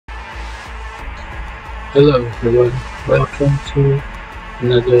Hello everyone, welcome to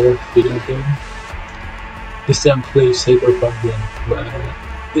another video game. This time play Cyberpunk again, but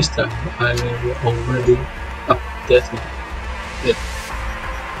this time I already updated it.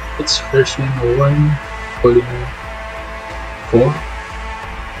 It's version 1.4.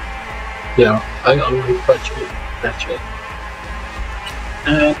 Yeah, I already patched it.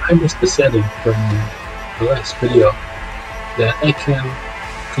 And I missed the setting from the last video that I can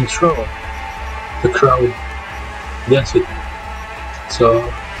control the crowd density. So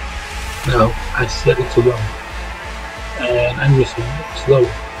now I set it to low, and I'm using slow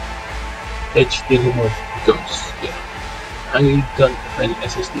HD mode because I don't have any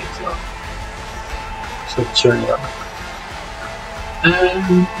SSD, so turn it on.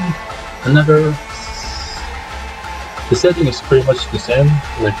 And the setting is pretty much the same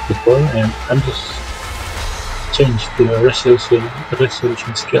like before, and I'm just changed the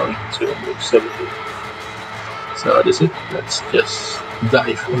resolution scaling to 70. So that's it. Let's just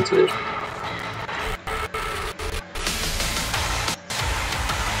dive into it.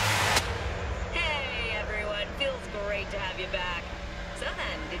 Hey everyone, feels great to have you back. So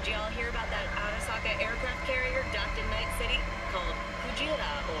then, did you all hear about that Arasaka aircraft carrier docked in Night City called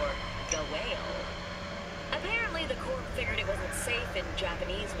Kujira or the Whale? Apparently the Corp figured it wasn't safe in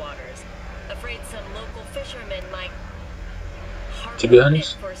Japanese waters. Afraid some local fishermen might to be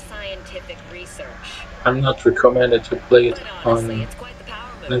honest, for scientific research. I'm not recommended to play it on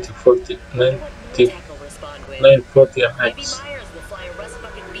 940MX.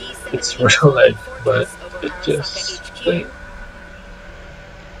 It's real life, but it just plays.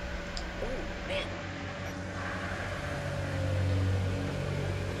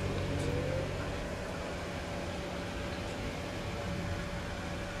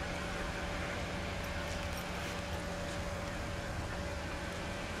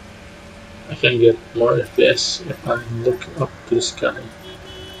 I can get more FPS if I look up to the sky.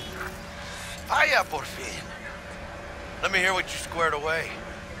 Hiya, por fin. Let me hear what you squared away.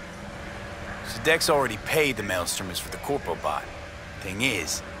 So Dex already paid the maelstrommers for the Corpo bot. Thing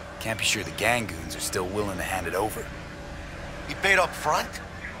is, can't be sure the Gangoons are still willing to hand it over. He paid up front?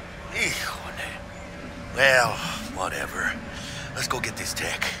 Híjole. Well, whatever. Let's go get this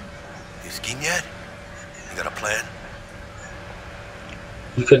tech. You scheme yet? You got a plan?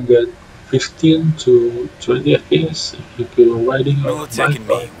 You can get 15 to 20 FPS if you're riding on a Militech and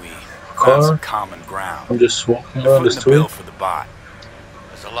me, we car. some common ground. I'm just walking around the street, for the bot.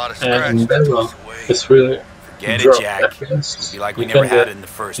 There's a lot of and scratch it's really Forget drop it, Jack. FPS. Be like we You never can had get it in the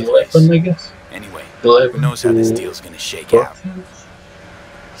first 11, place. I guess. Anyway, 11 who knows how this deal's gonna shake out?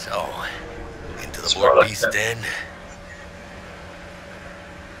 So, into the It's more more like beast that. den.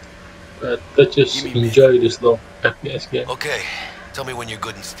 But let's just enjoy this low FPS game. Okay, tell me when you're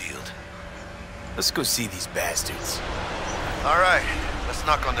good and steeled. Let's go see these bastards. All right, let's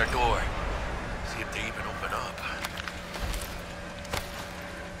knock on their door. See if they even open up.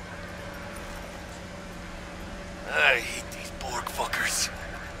 I hate these Borg fuckers.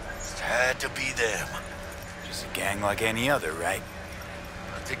 It had to be them. Just a gang like any other, right?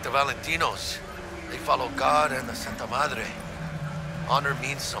 Take the Valentinos. They follow God and the Santa Madre. Honor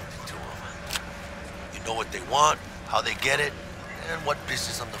means something to them. You know what they want, how they get it, and what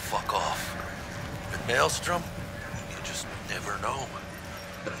pisses them the fuck off. With Maelstrom, you just never know.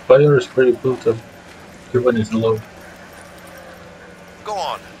 The fire is pretty brutal, even it's low. Go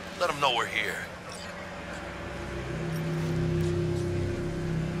on, let them know we're here.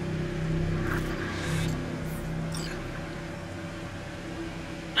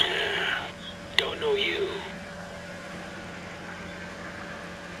 Don't know you.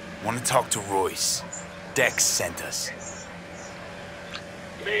 Want to talk to Royce. Dex sent us.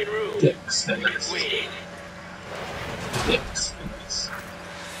 Main room. Dex and us. Waiting. Dex and us.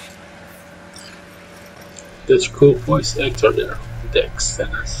 There's a cool voice actor there. Dex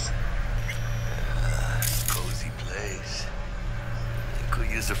and us. Cozy place. Could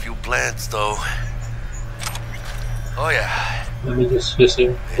use a few plants though. Oh yeah. Let me just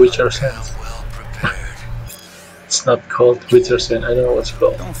using Witcher scent. Well prepared. It's not called Witcher scent, I don't know what's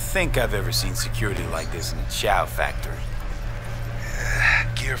called. Don't think I've ever seen security like this in a chow factory.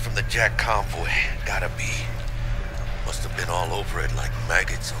 Gear from the Jack convoy. Gotta be. Must have been all over it like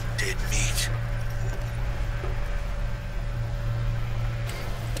maggots on dead meat.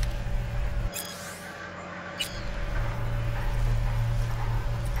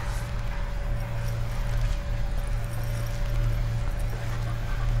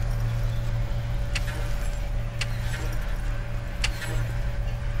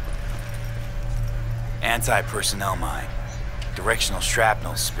 Anti-personnel mine. Directional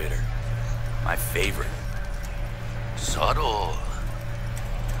shrapnel spitter. My favorite. Subtle.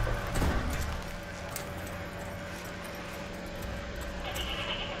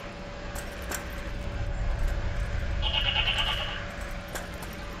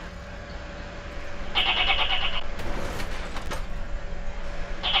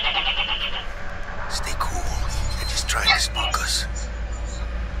 Stay cool. They're just trying to spook us.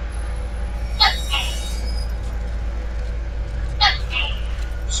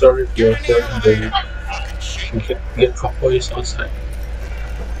 Sorry if you're hearing the cowboys outside.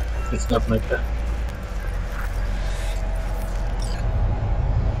 It's not my bad.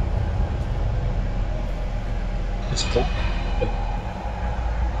 It's cool.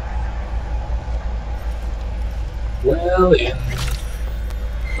 Well, in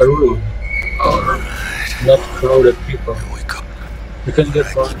a room or not crowded people, you can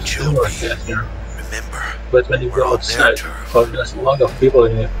get more similar gas here. Remember, But when you go outside, or there's a lot of people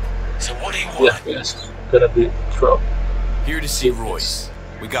in here, so what do you the want? FPS is gonna be dropped. Here to see Royce.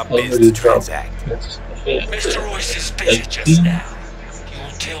 We got Already business to dropped. transact. Mr. Royce is busy just now.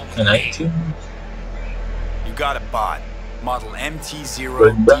 You'll deal with And me. 19. You got a bot. Model But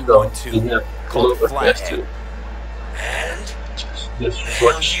Brando, you MT0D12. get Called lower FPS Flathead. too. And Just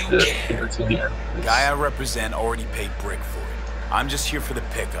watch you the can. video to the end. Guy I represent already paid Brick for it. I'm just here for the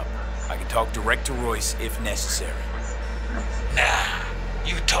pickup. I can talk direct to Royce if necessary. nah,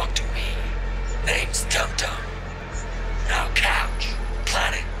 you talk to me. Name's Tum Tum. Now couch,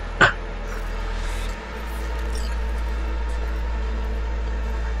 planet.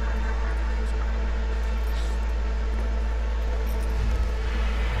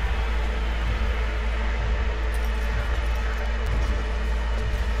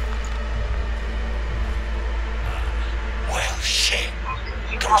 Well, shit.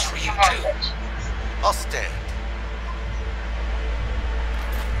 Goes for you too. I'll stand.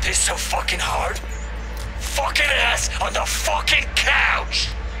 This so fucking hard? Fucking ass on the fucking couch!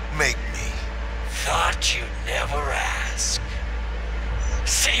 Make me. Thought you'd never ask.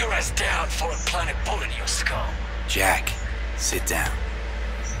 Sit your ass down for a planet bullet in your skull. Jack, sit down.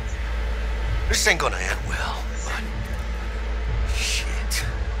 This ain't gonna end well, but... Shit.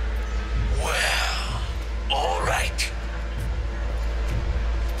 Well, alright.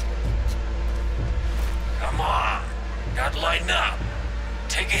 Come on. Gotta lighten up.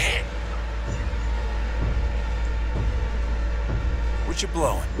 Take a hit. What you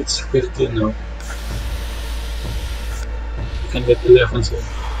blowing? It's 15 now. You can get 11 soon.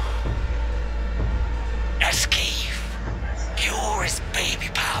 Escape. Pure as baby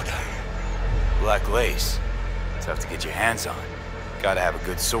powder. Black lace. Tough to get your hands on. Gotta have a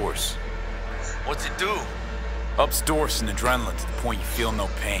good source. What's it do? Ups Dorse and adrenaline to the point you feel no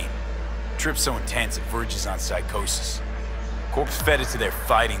pain. Trip's so intense it verges on psychosis. Corps fed it to their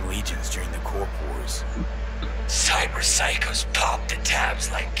fighting legions during the Corp Wars. Cyber psychos pop the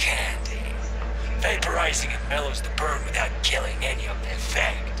tabs like candy. Vaporizing it mellows the burn without killing any of the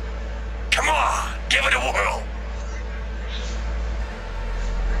effect. Come on, give it a whirl.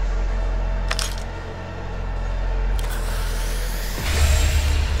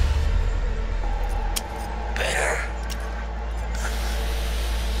 Better.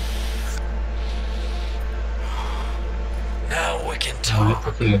 Now we can Am I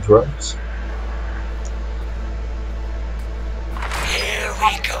talk. taking drugs? Here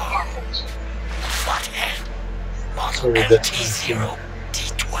we go. Flathead. Model Sorry, that-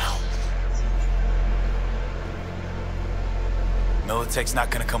 MT0D12. Militech's not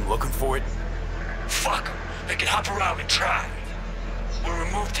gonna come looking for it? Fuck 'em. They can hop around and try. We'll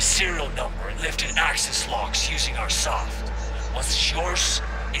remove the serial number and lift in access locks using our soft. Once it's yours,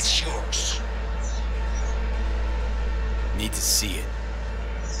 it's yours. Need to see it.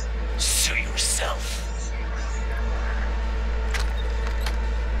 Sue yourself.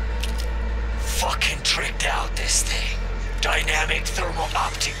 Fucking tricked out this thing. Dynamic thermal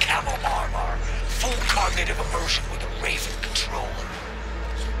optic camo armor. Full cognitive immersion with a Raven controller.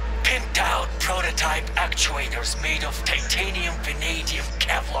 Pimped out prototype actuators made of titanium vanadium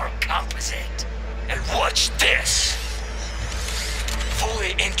Kevlar composite. And watch this.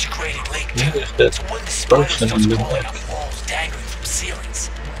 Fully integrated link Yeah, to that so when the spiders person starts on the crawling left. up walls dangling from ceilings.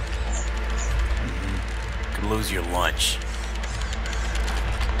 Could lose your lunch.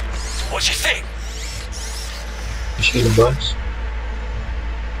 What you think? You see the bugs?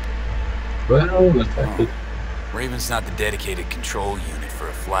 Well, look at it. Raven's not the dedicated control unit for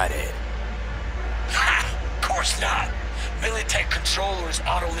a flathead. Ha! Of course not. Militech controllers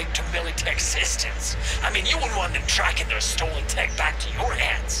auto-link to Militech systems. I mean, you wouldn't want them tracking their stolen tech back to your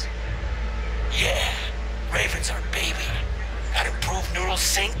hands. Yeah, Raven's our baby. Got improved neural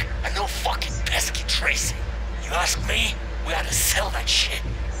sync and no fucking pesky tracing. You you ask me, we ought to sell that shit.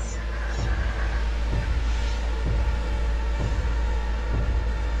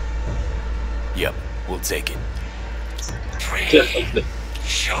 Yep, we'll take it. Definitely.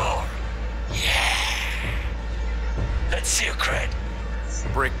 Sure. Yeah. Let's see your cred.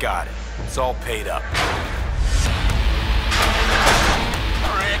 Brick got it. It's all paid up.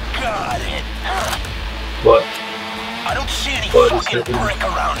 Brick got it. What? I don't see any What is fucking happening? brick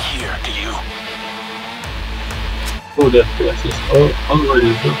around here, do you? Oh, that price is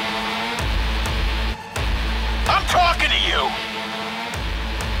already good. I'm talking to you!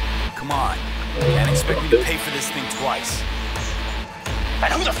 Come on. Can't expect me to pay for this thing twice.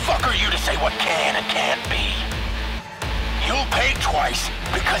 And who the fuck are you to say what can and can't be? You'll pay twice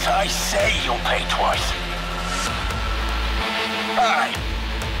because I say you'll pay twice. Alright.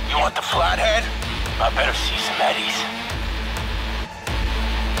 You want the flathead? I better see some eddies.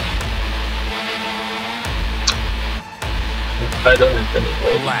 I don't have any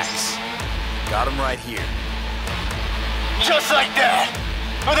way. Relax. Got him right here. Just like that!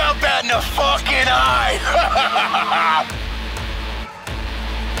 Without batting a fucking eye!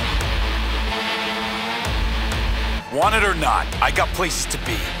 Want it or not, I got places to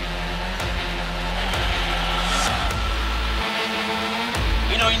be.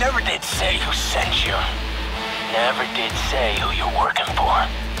 You know, you never did say who sent you. Never did say who you're working for.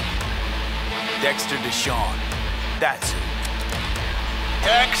 Dexter Deshawn. That's who.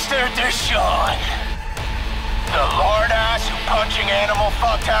 Dexter Deshawn. The lord ass who punching animal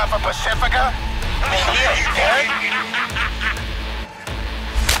fucked half of Pacifica? And he is dead?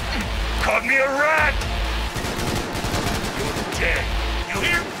 Caught me a rat! You're dead. You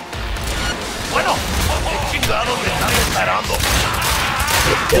hear? Bueno, ¿qué chingados me están esperando?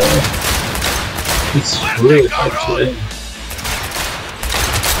 It's really hard to aim.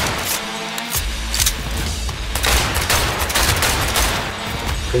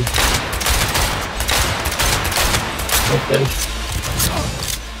 Okay.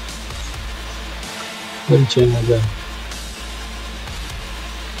 Let me change my gun.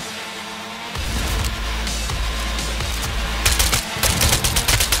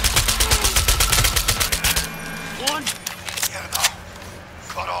 One. Yeah, no.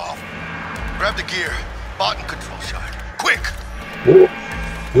 Cut off. Grab the gear. Button control shot. Quick! Whoa,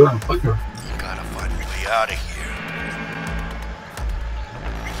 you're on fire. Gotta find a way out of here.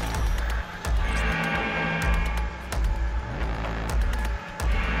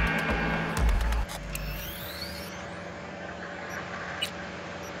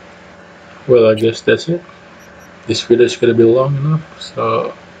 Well, I guess that's it. This video is gonna be long enough,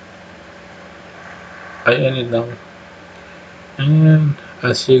 so I end it now. And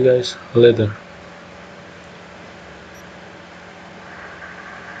I'll see you guys later.